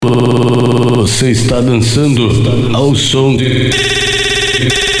Você está dançando ao som de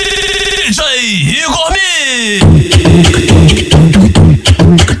DJ Igor.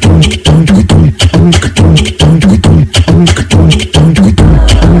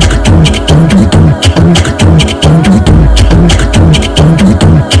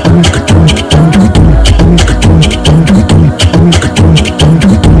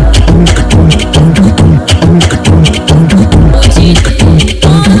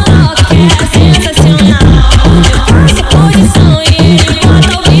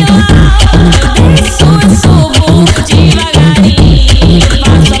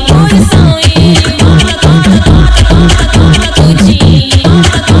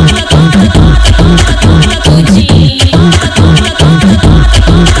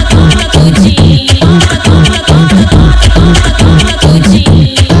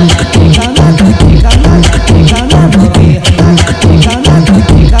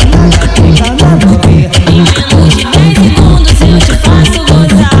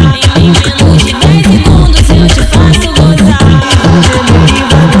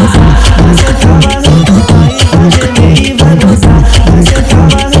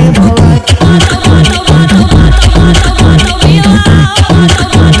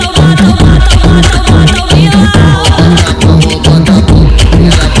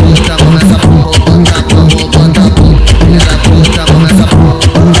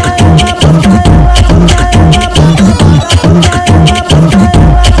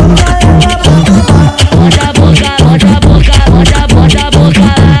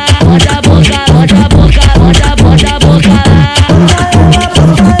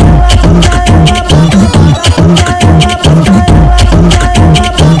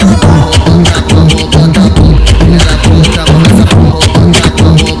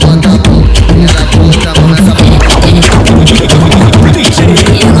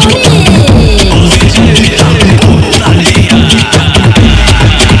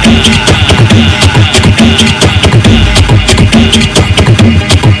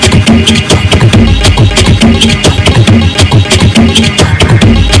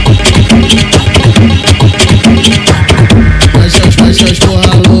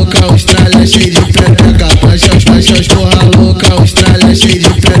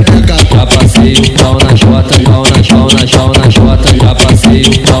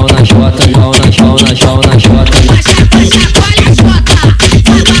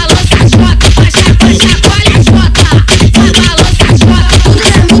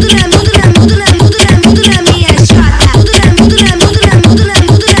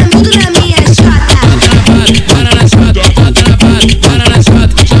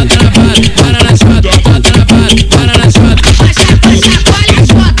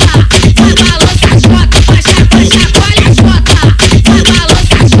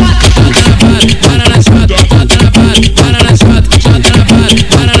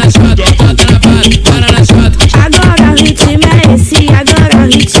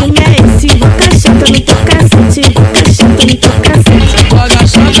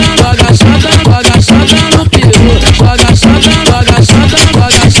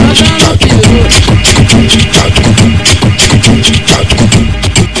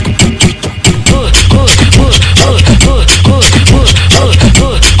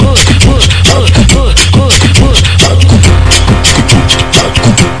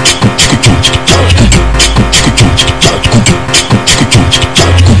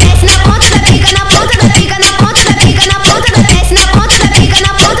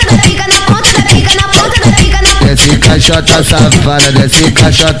 Caixota safada, desce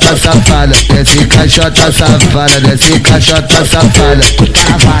caixota safada, desce caixota safada, desce caixota safada. Fica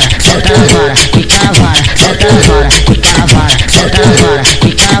na vara, senta na vara, fica na vara, senta na vara, fica na vara, senta na vara,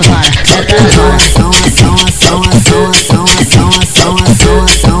 fica na vara, senta na vara. Ação, ação, ação, ação, ação, ação, ação, ação,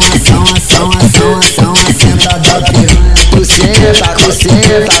 ação, ação, ação, ação, senta da piranha. Tu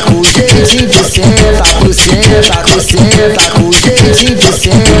senta, com jeitinho de senta, tu senta, com jeitinho de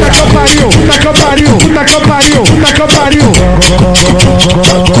senta. Puta que pariu, puta que pariu, puta que pariu, puta que pariu.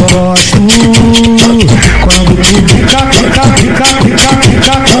 Gosto quando tu fica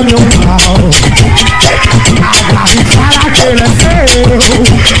com meu pau. Agarra e fala que ele é seu.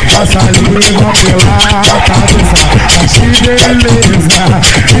 Passa a língua pela cabeça. Que beleza,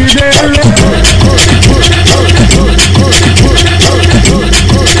 que beleza.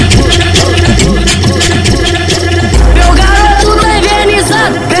 Meu garoto tá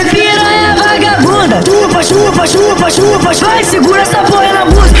envernizado, vem piranha vagabunda. Chupa, vai, segura essa porra na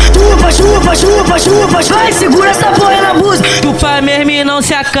música. Chupa, vai, segura essa porra na música. Tu faz mesmo e não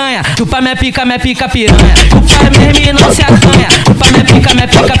se acanha. Chupa minha pica piranha. Tu faz mesmo e não se acanha. Chupa minha pica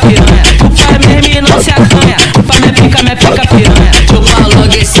piranha.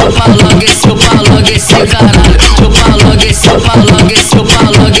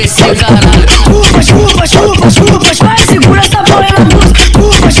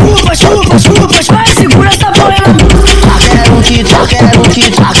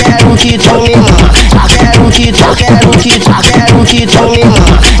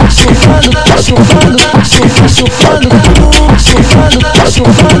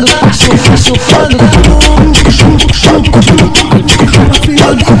 chupando tu. Filha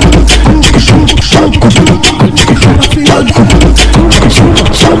da puta, chupa,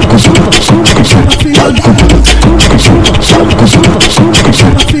 filha da puta,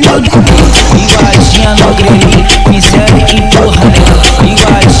 filha da puta. Iguadinha no grelhinho, me serve e empurra nela.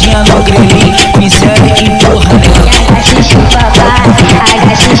 Iguadinha no grelhinho, me serve e empurra nela. Agacha chupa,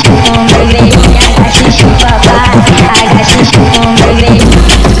 agacha chupa o meu grelhinho. Agacha chupa, agacha chupa o meu grelhinho.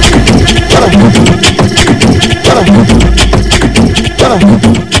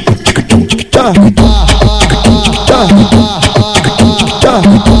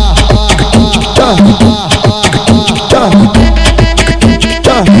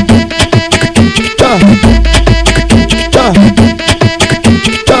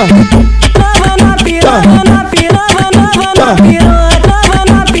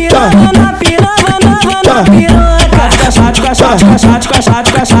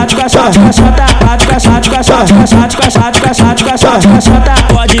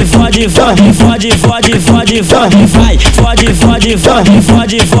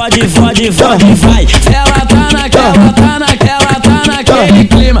 Vai. Ela tá naquele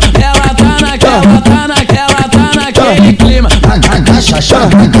clima. Ela tá naquele clima. Agacha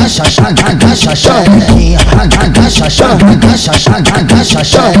xerequinha. Agacha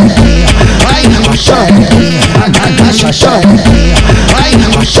xerequinha. Vai, xerequinha. Agacha xerequinha. Vai,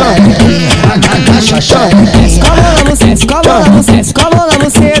 xerequinha. Agacha xerequinha. Escola na buceta. Escola na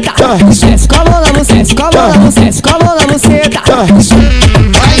buceta. Escola na buceta. Escola na buceta. Vai,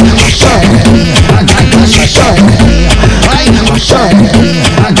 xerequinha. Agacha xerequinha. Vai, xerequinha.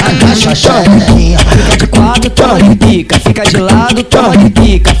 Agacha xerequinha. Fica de quatro, toma de pica. Fica de lado, toma de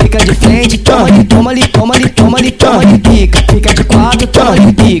pica. Fica de frente, toma ali, pica. Fica de quatro, toma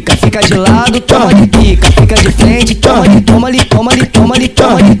de pica. Fica de lado, toma de pica. Fica de frente, toma ali,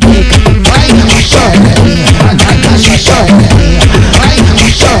 pica. Vai, xerequinha. Agacha xerequinha. Vai,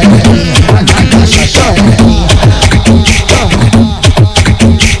 xerequinha. Agacha xerequinha.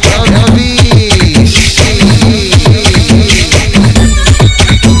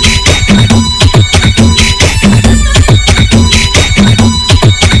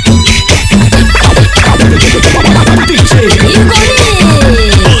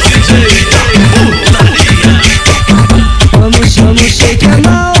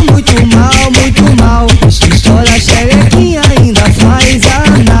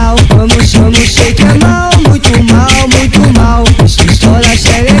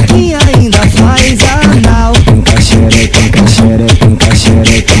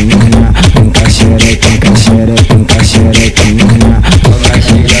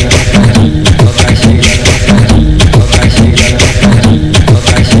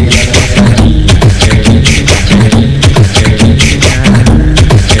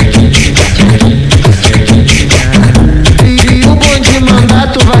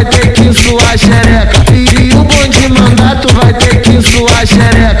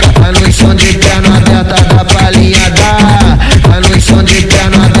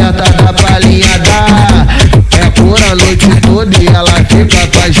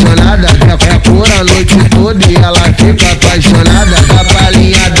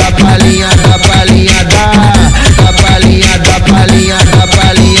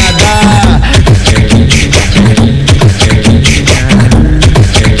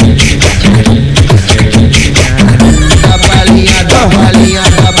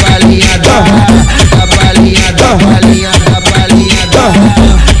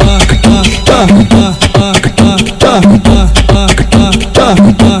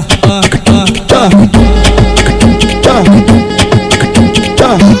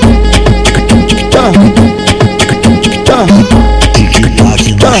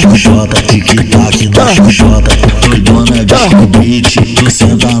 Tic-tac na xuxota, doidona de beat, tu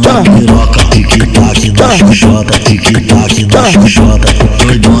senta na piroca. Tic-tac na xuxota, tic-tac na xuxota,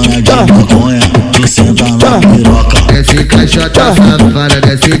 doidona de maconha, tu senta na piroca. Desce caixota safada,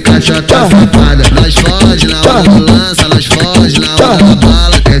 desce caixota safada. Nós foge na hora do lança, nós foge na hora da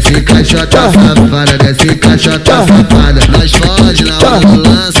bala. Desce caixota safada, desce caixota safada. Nós foge na hora do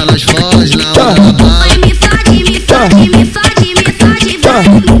lança, nós foge na hora da bala. Oi, me fode, me fode, me fode, me fode, vai.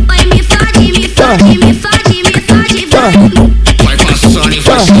 Oi, me fode, me fode, me fode, me fode, vai. Vai passando e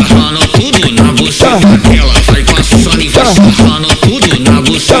vai sarrando tudo na buceta dela. Vai passando e vai sarrando tudo na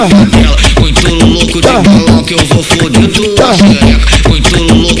buceta dela. Muito louco de balão que eu vou foder tua xereca. Muito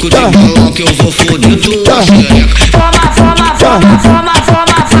louco de balão que eu vou foder tua xereca. Foma, foma, foma, foma,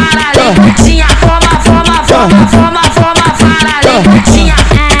 foma, fara, lentinha. Foma, foma, foma, foma, foma, fara, lentinha.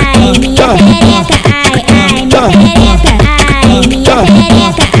 Ai, minha perereca, ai, ai, minha perereca, ai, minha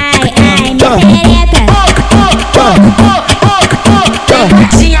perereca, ai, ai, minha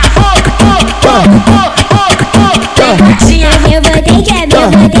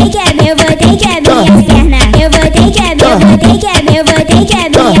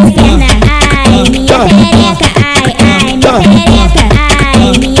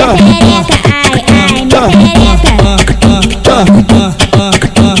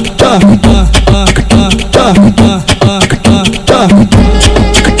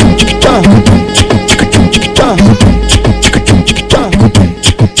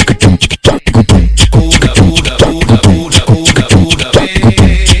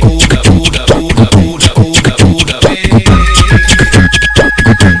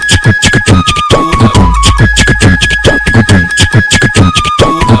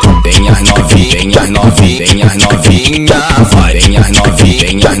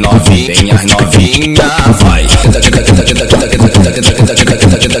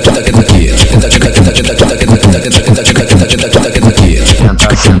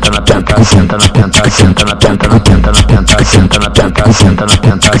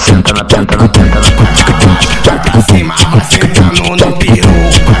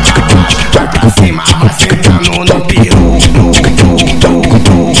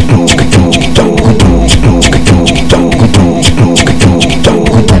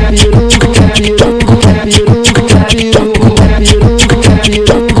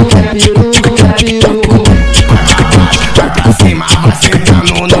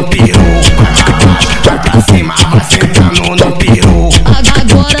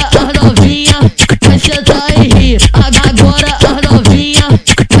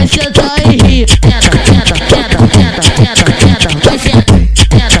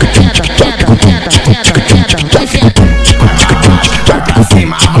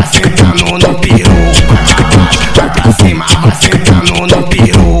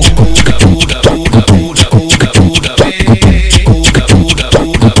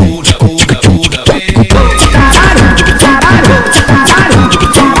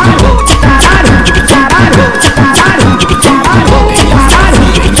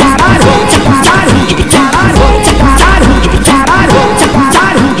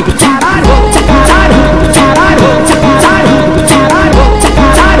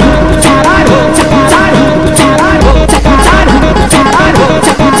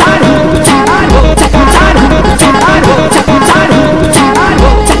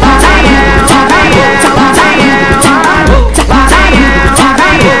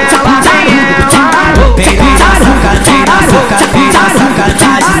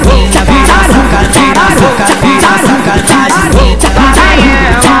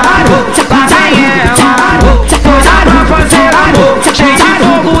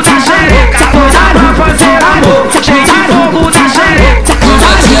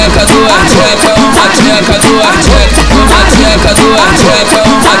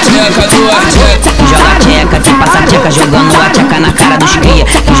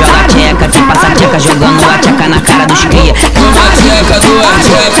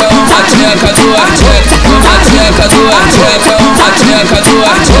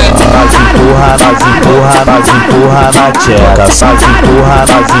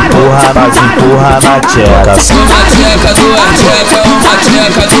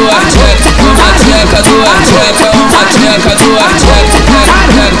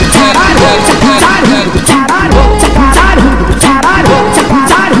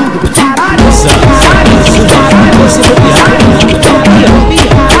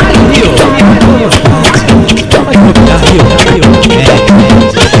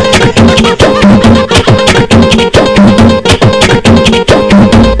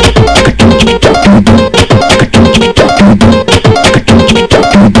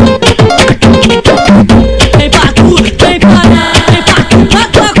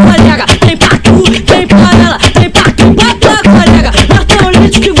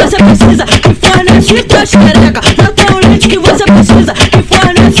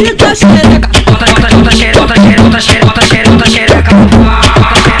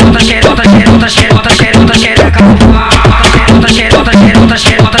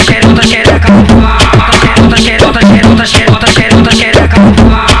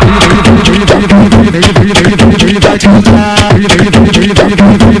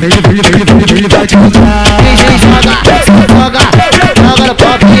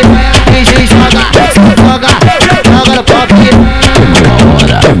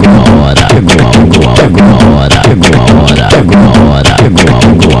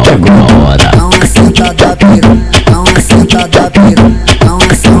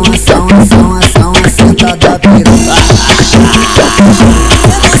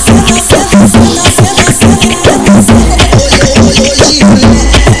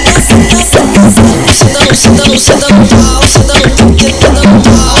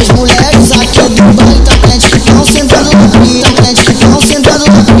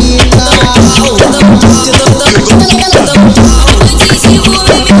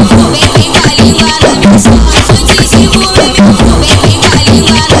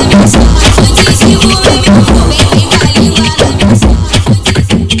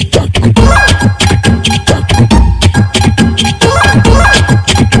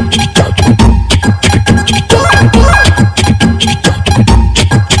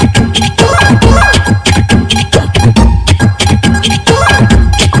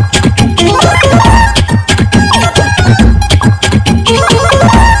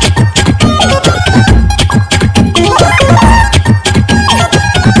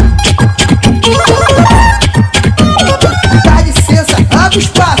abre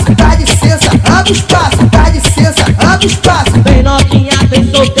espaço, dá licença, abre espaço, dá licença, abre espaço. Vem novinha,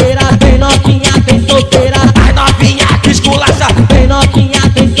 vem solteira, vem novinha, vem solteira. Ai novinha que esculacha. Vem novinha,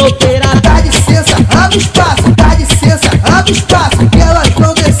 vem solteira. Dá licença, abre espaço, dá licença, abre espaço. Que elas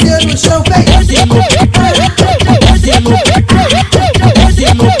vão descer no chão, vem.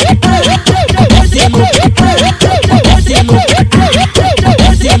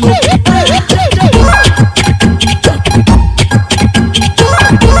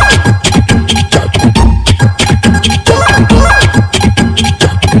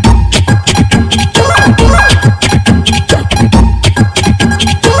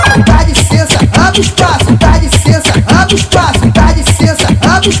 Dá licença, abre espaço, dá licença, abre espaço, dá licença,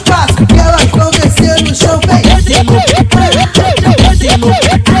 abre espaço. Que elas vão descer no chão, vem.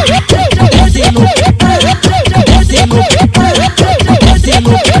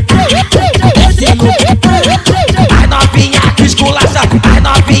 Ai novinha que esculacha. Ai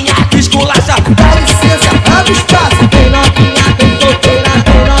novinha que esculacha. Dá licença, abre espaço. Vem novinha, vem solteira,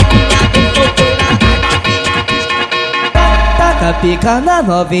 vem novinha, vem solteira. Taca pica na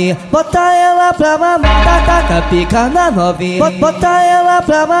novinha, bota ela pra mamar. Taca pica na novinha, bota ela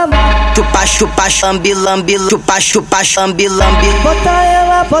pra mamar. Chupa, chupa, lambi, lambi, chupa, chupa, lambi, lambi. Bota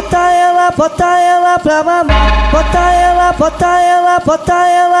ela pra mamar. Bota ela pra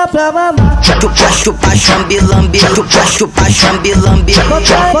mamar. Chupa, chupa, lambi, lambi, chupa, chupa, lambi, lambi.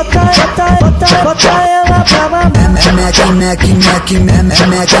 Bota ela pra mamar. Mec,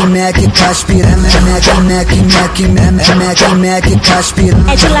 caspira. Mec, caspira.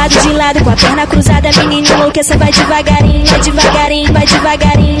 É de lado, com a perna cruzada, menina enlouqueça, vai devagarinho, vai devagarinho, vai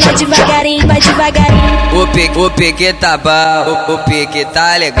devagarinho, vai devagarinho, vai devagarinho. O pique tá bom, o pique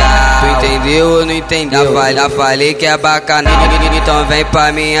tá legal. Tu entendeu ou não entendeu? Já falei que é bacana. Então vem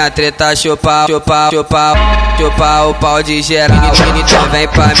pra minha treta chupar o pau de geral. Então vem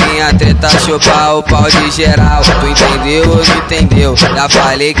pra minha treta chupar o pau de geral. Tu entendeu ou não entendeu? Já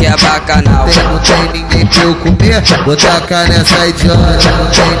falei que é bacanal. Não tem ninguém pra eu comer, vou tacar nessa idiota. Não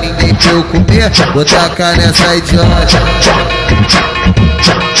tem ninguém pra eu comer, vou tacar nessa idiota.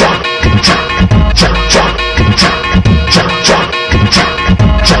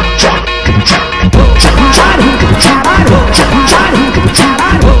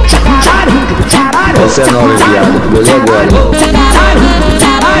 Você não é viado, vou agora.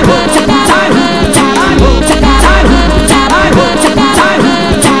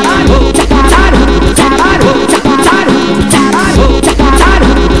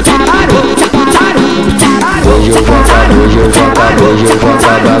 Hoje eu vou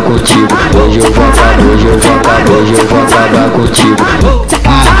acabar contigo. Hoje eu vou acabar contigo.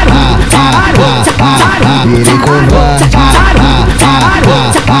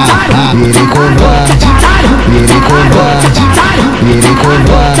 Virei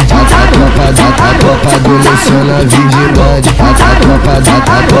covarde. A tropa coleciona vigilante. A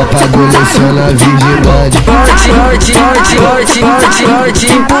tropa coleciona vigilante. Forte,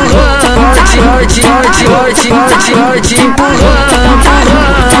 empurrando. Forte, empurrando.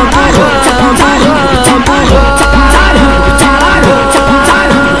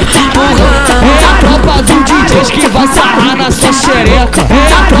 É a tropa do DJs que vai sarrar na sua xereca.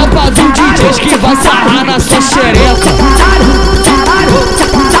 É a tropa do DJs que vai sarrar na sua xereca.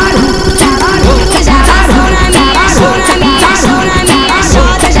 Já passou na minha chota,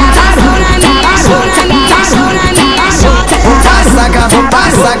 já passou na minha chota,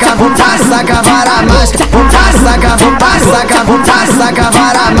 Vou passar cavara mágica. Vou passar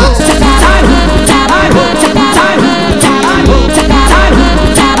cavara mágica.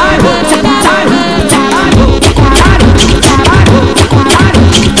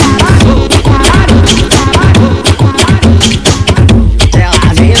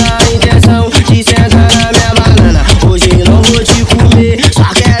 Ela vem na intenção de sentar na minha banana. Hoje não vou te comer, só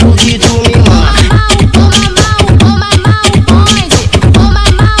quero que tu me mama.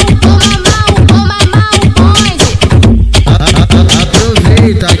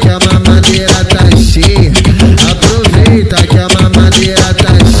 Aproveita que a mamãe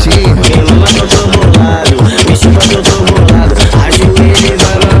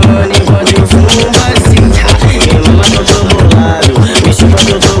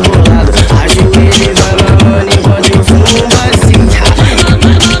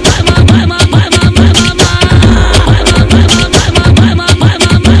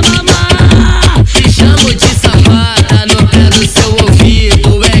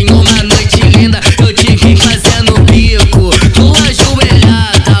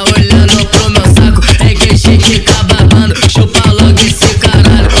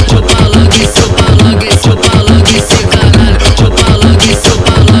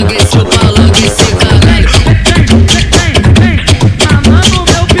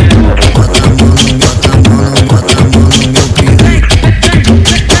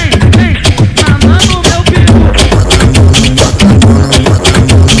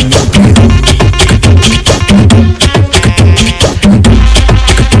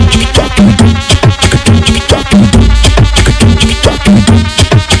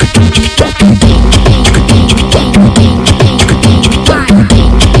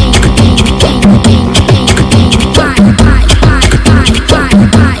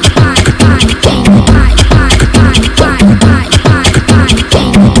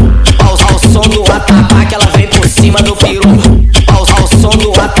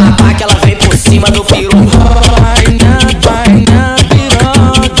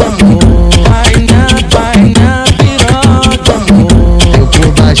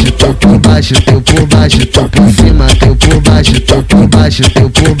baixo, teu por baixo, tu por cima, teu por baixo, teu por baixo, teu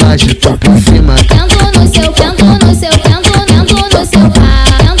por baixo, tu por cima. Canto no seu, canto no seu, canto no seu pau.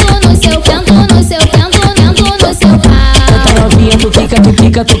 Canto no seu, canto no seu, canto no seu pau. Senta novinha, tu quica, tu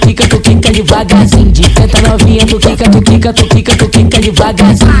quica, tu quica, tu quica devagarzinho. Senta novinha, tu quica, tu quica, tu quica, tu quica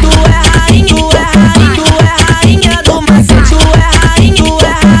devagarzinho. Tu é rainha, tu é rainha, tu é rainha do macete. Tu é rainha, tu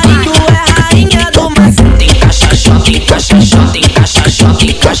é rainha, tu é rainha do macete. Tem caixa shot, tem caixa shot, tem caixa shot,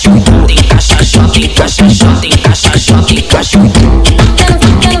 tem caixa shot, tem caixa shot, tem caixa shot, tem caixa shot, tem caixa shot.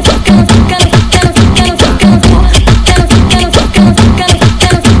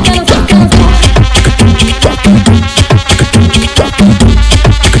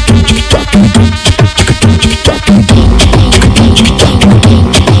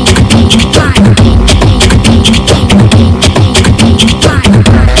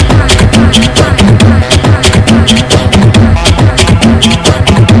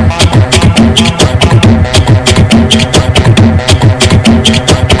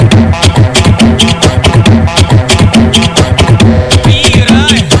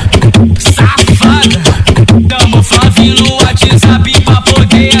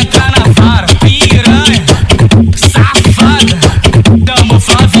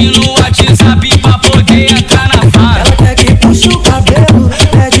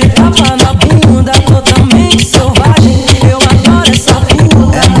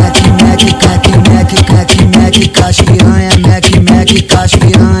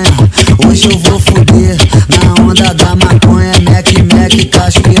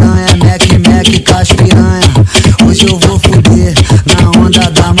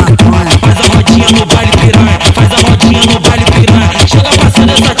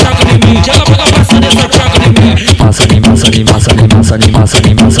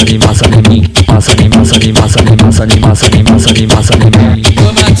 Massa de mim.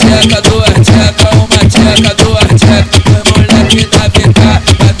 Uma tcheca, duas tcheca, uma tcheca, duas tcheca. O moleque da BK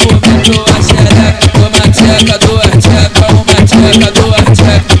vai comer tua xereca. Uma tcheca, duas tcheca, uma tcheca, duas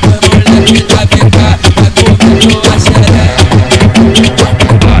tcheca. O moleque da BK vai comer tua xereca.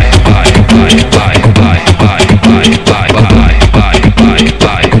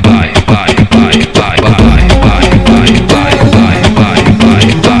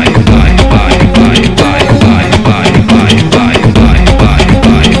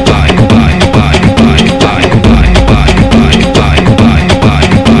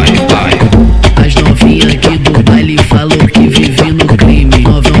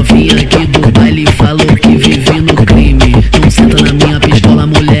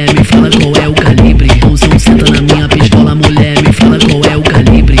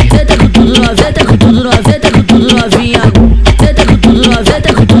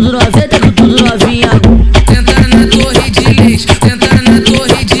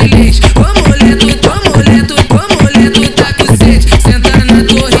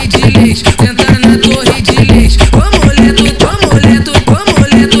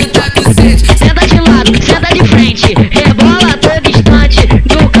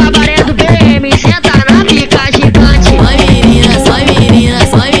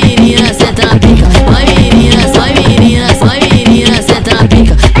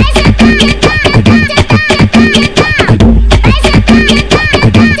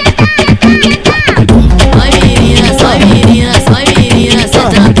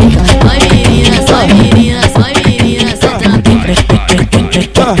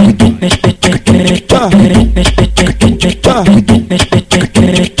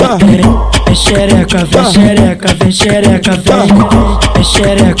 Xereca, vem xereca, vem xereca, vem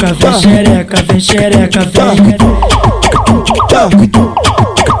xereca, vem xereca, vem xereca,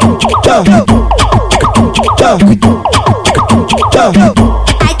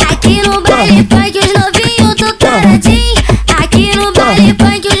 Aqui no baile funk os novinhos tão taradinho. Aqui no baile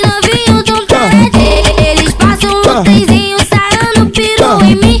funk os novinhos tão taradinho. Eles passam um trenzinho sarando peru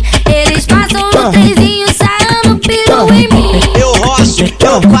em mim. Eles passam um trenzinho sarando peru em mim. Eu roço,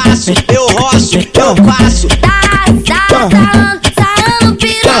 eu passo, eu roço, eu passo. Sarando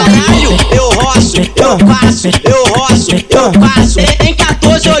peru. Caralho, eu roço, eu passo, eu roço, eu passo. Em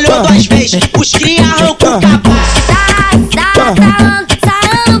 14 olhou 2 vezes, os cria arrancam o cabaço.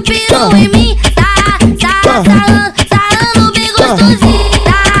 Sarando peru em mim. Sarando bem gostosinho.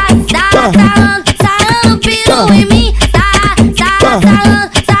 Sarando peru em mim. Sarando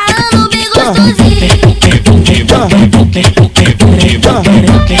bem gostosinho.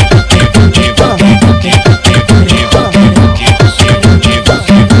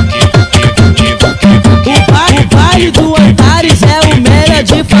 O baile do Antares é o melhor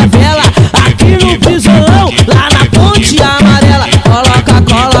de favela. Aqui no Pisolão, lá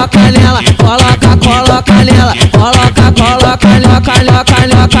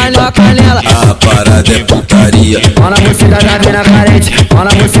canela. A parada é putaria. Mão na buceta da mina carente. Mão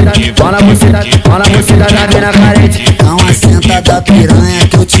na buceta da mina carente. Dá uma senta da piranha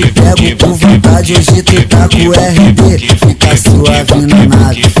que eu te pego por vontade. Hoje tu tá com o RD. Fica suave na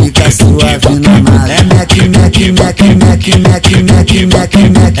nave, fica suave na nave. É Mac. É Mac.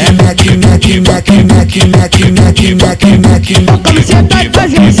 Toca me senta e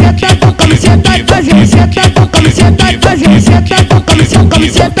faz me senta, toca me senta e faz me senta, toca me senta e faz me senta, toca me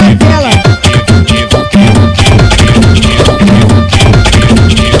senta dela.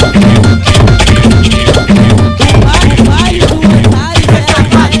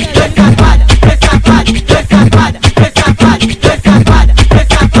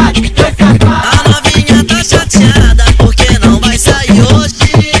 A novinha tá chateada porque não vai sair hoje.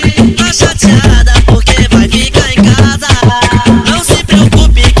 Tá chateada porque vai ficar em casa. Não se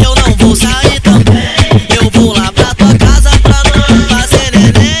preocupe que eu não vou sair também. Eu vou lá pra tua casa pra não fazer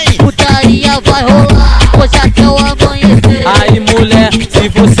neném. Putaria vai rolar, hoje até o amanhecer. Aí mulher, se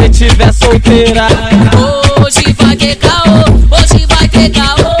você tiver solteira, Hoje vai ter caô, hoje vai ter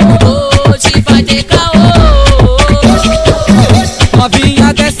caô, hoje vai ter caô.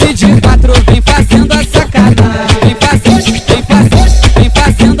 novinha desce de 4, vem fazendo a sacanagem. Vem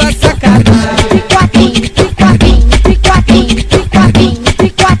fazendo a sacanagem.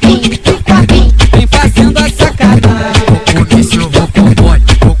 Vem fazendo a sacanagem. Vou nesse eu vou com boy.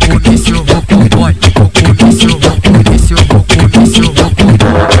 Vou nesse eu vou com boy. Vou nesse eu vou com nesse eu vou com nesse eu vou com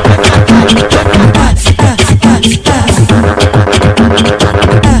boy.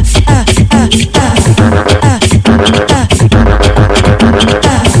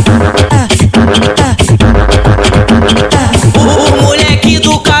 O moleque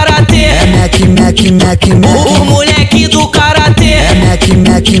do karatê É Mac. O moleque do karatê É Mac.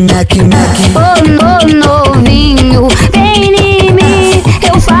 Ô novinho, vem em mim.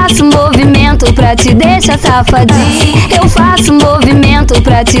 Eu faço movimento pra te deixar safadinho. Eu faço movimento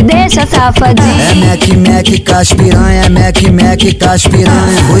pra te deixar É safadinho. Mac com as piranha. É Mac com as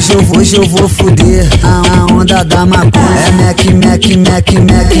piranha. Hoje eu vou fuder a onda da maconha. É Mac.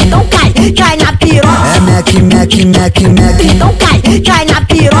 Então cai na piroca. É Mac. Então cai na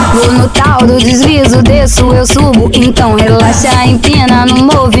piroca. Vou no tal do deslizo, desço, eu subo. Então relaxa, empina no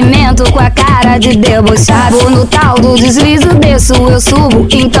movimento com a cara de debochado. Vou no tal do deslizo, desço, eu subo.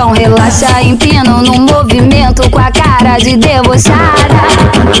 Então relaxa, empino no movimento com a cara de debochada.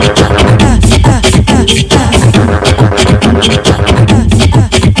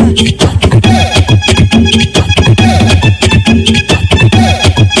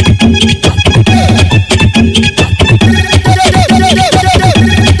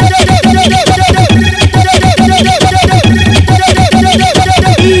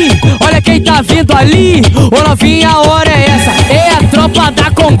 Olha quem tá vindo ali, ô novinha, a hora é essa. É a tropa da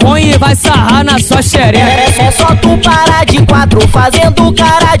congonha e vai sarrar na sua xereca. É só tu parar de 4 fazendo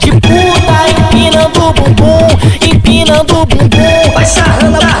cara de puta. Empinando o bumbum, empinando o bumbum. Vai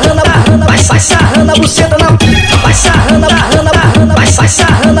sarrando, vai sarrando a buceta na pica. Vai sarrando, vai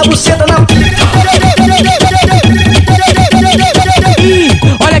sarrando a buceta na pica.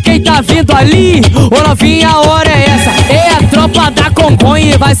 Olha quem tá vindo ali, ô novinha, a hora é essa. É a tropa da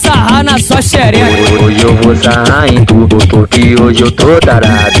congonha e vai sarrar na sua xereca. Hoje eu vou sarrar em tudo, porque hoje eu tô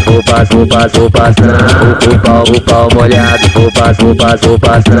tarado. Vou passando, o pau molhado. Vou passando,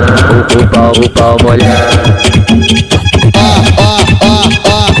 o pau molhado.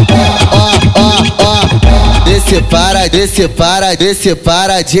 Desce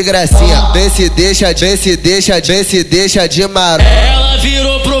para de gracinha. Desce deixa de maro. Ela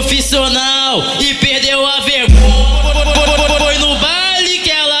virou profissional e perdeu a vergonha. Foi no baile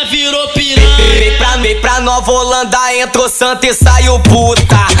que ela virou piranha. Vem pra Nova Holanda, entrou santa e saiu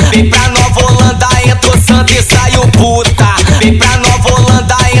puta. Vem pra Nova Holanda, entrou santa e saiu puta. Vem pra Nova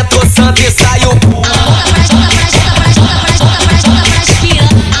Holanda, entrou santa e saiu puta.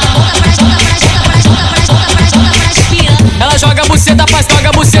 Ela joga buceta, faz,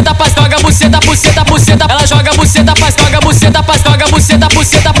 joga buceta, faz, joga buceta, buceta. Ela joga buceta, faz, joga buceta, faz, joga buceta.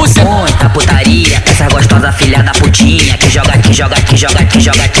 Muita putaria, essa gostosa filha da putinha que joga tcheca, que joga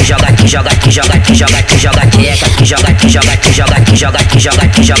tcheca, que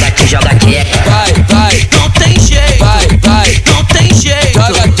joga tcheca. Vai, não tem jeito, não tem jeito.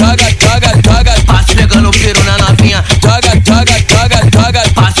 Joga, passe pegando o peru na novinha. Joga,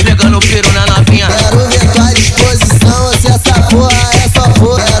 passe pegando o peru na novinha. Quero ver tua disposição, se essa porra é só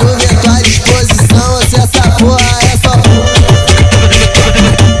porra. Quero ver tua disposição, se essa porra é só porra.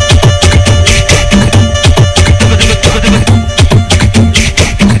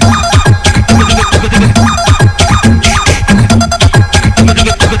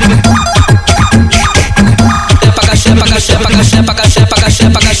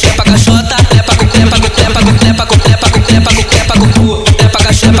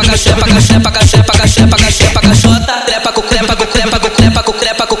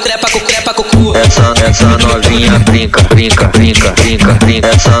 Essa novinha brinca, brinca, brinca, brinca, brinca.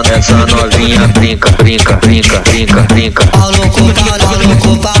 Essa novinha brinca, brinca, brinca, brinca, brinca. Pau no cu, pau no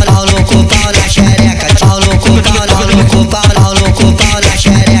cu, pau no cu, pau na xereca. Pau no cu, pau no cu, pau no cu, pau na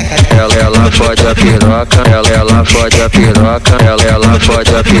xereca. Ela fode a piroca, ela fode a piroca, ela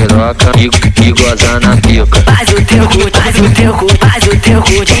fode a piroca e goza na pica. Faz o teu cu, faz o teu cu, faz o teu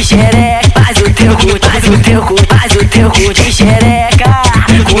cu de xereca. Faz o teu cu, faz o teu cu, faz o teu cu de xereca.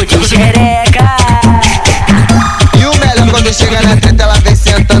 Cu de xereca. E o melhor quando chega na treta, ela vem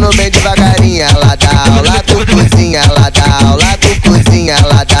sentando bem devagarinho. Ela dá aula, tu cozinha, ela dá aula, tu cozinha,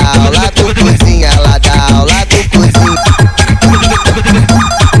 ela dá aula, tu cozinha, ela dá aula, tu cozinha.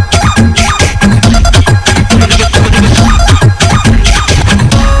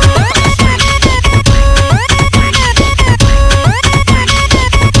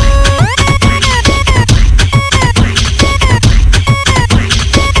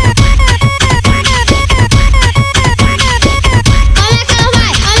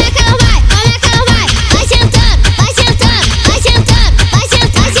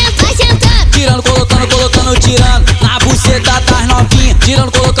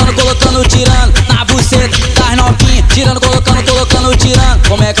 Tirando, colocando, tirando na buceta das novinhas. Tirando, colocando, tirando.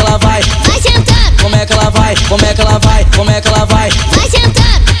 Como é que ela vai? Vai sentando. Como é que ela vai? Como é que ela vai? Como é que ela vai? Vai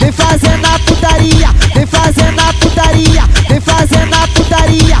sentando. Vem fazendo a putaria, vem fazendo a putaria, vem fazendo a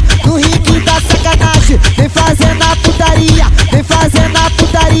putaria no ringue da sacanagem. Vem fazendo a putaria, vem fazendo a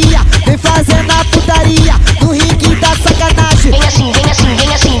putaria, vem fazendo a putaria no ringue da sacanagem. Vem assim, vem assim,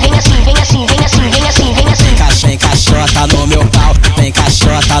 vem assim, vem assim, vem assim, vem assim, vem assim, vem assim. Vem caixota no meu pau, vem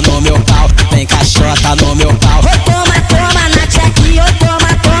caixota no meu pau, vem caixota no meu pau. Ô toma, toma na tchequinha, ô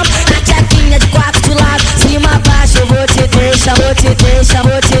toma, toma na tchequinha de quatro de lado, cima, baixo. Eu vou te deixar, vou te deixar,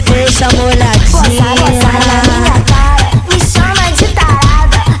 vou te deixar molhadinha. Goza na minha cara, me chama de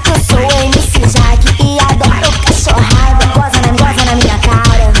tarada. Eu sou o MC Jaque e adoro cachorrada. Goza na minha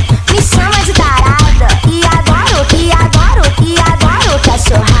cara, me chama de tarada. E adoro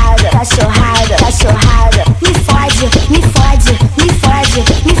cachorrada, cachorrada, cachorrada. Me fode, me fode, me fode,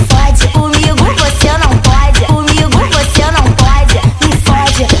 me fode. Comigo você não pode, comigo você não pode. Me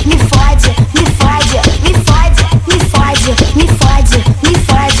fode, me fode, me fode, me fode, me fode, me fode, me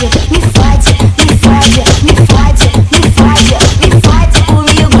fode, me fode, me fode, me fode, me fode, me fode.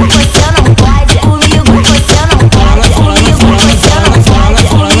 Comigo você não pode, comigo você não pode, comigo você não pode,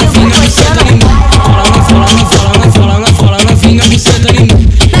 comigo você não pode. Fala novinha, buceta limão.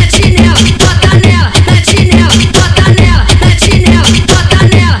 Mete nela, bota nela, mete nela, bota nela, mete nela, bota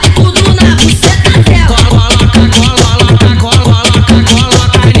nela, tudo na buceta dela. Coloca nela, coloca nela.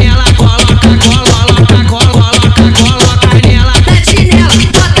 Mete nela,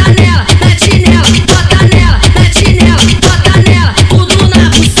 bota nela, mete nela, bota nela, mete nela, bota nela, tudo na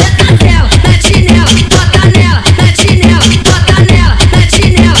buceta dela. Mete nela, bota nela, mete nela, bota nela, mete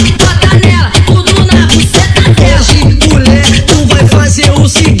nela, bota nela, tudo na buceta dela. Hoje, mulher, tu vai fazer o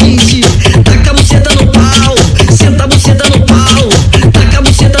seguinte: taca a buceta no pau, senta a buceta no pau, taca a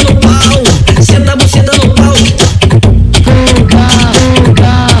buceta no pau, senta a buceta no pau.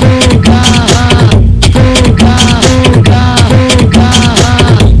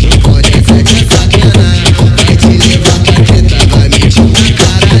 Quem pode essa de sacanagem, vai te levar pra treta, vai mentir pra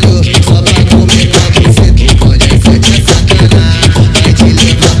caralho, só pra comer tua buceta. Quem pode essa de sacanagem, vai te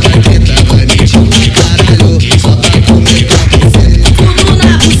levar pra treta, vai mentir pra caralho, só pra comer tua buceta. Tudo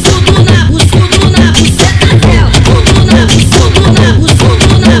na buceta dela, tudo na buceta dela, tudo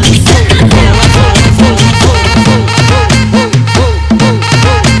na buceta dela.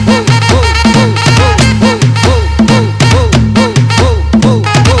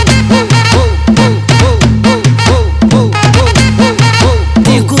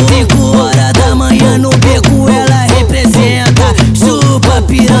 Cinco horas da manhã no beco ela representa. Chupa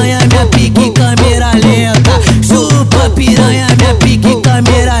piranha, minha pique câmera lenta. Chupa piranha, minha pique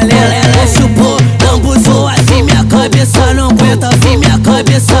câmera lenta. Ela chupou, lambuzou assim, minha cabeça não aguenta. Assim, minha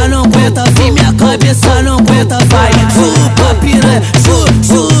cabeça não aguenta. Assim, minha cabeça não aguenta. Vai, chupa piranha,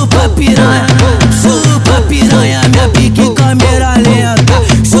 chupa piranha. Chupa piranha, minha pique câmera lenta.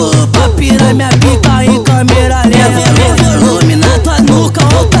 Chupa piranha, minha pica em câmera lenta. Volume na tua nuca,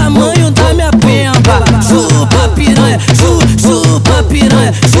 olha o tamanho da minha pemba. Chupa piranha, chupa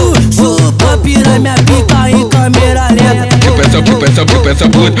piranha, chupa piranha, minha pica em câmera lenta. Chupa essa puta, chupa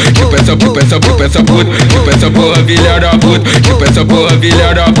essa porra, filha da puta. Chupa essa porra,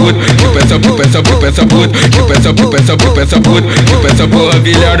 filha da puta. Chupa essa puta, chupa essa porra,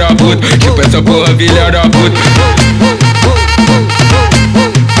 filha da puta. Chupa essa porra, filha da puta.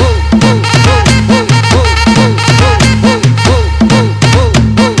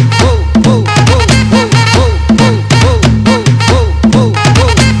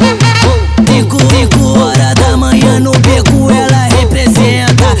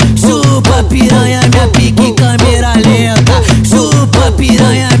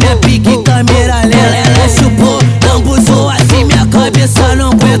 minha pique câmera lenta. Ela chupou, lambuzou assim, minha cabeça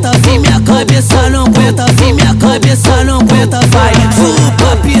não aguenta. Assim, minha cabeça não aguenta. Assim, minha cabeça não aguenta. Vai,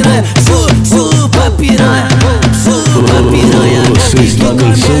 chupa piranha, chupa piranha, chupa piranha. Você está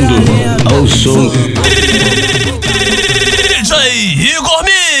dançando ao som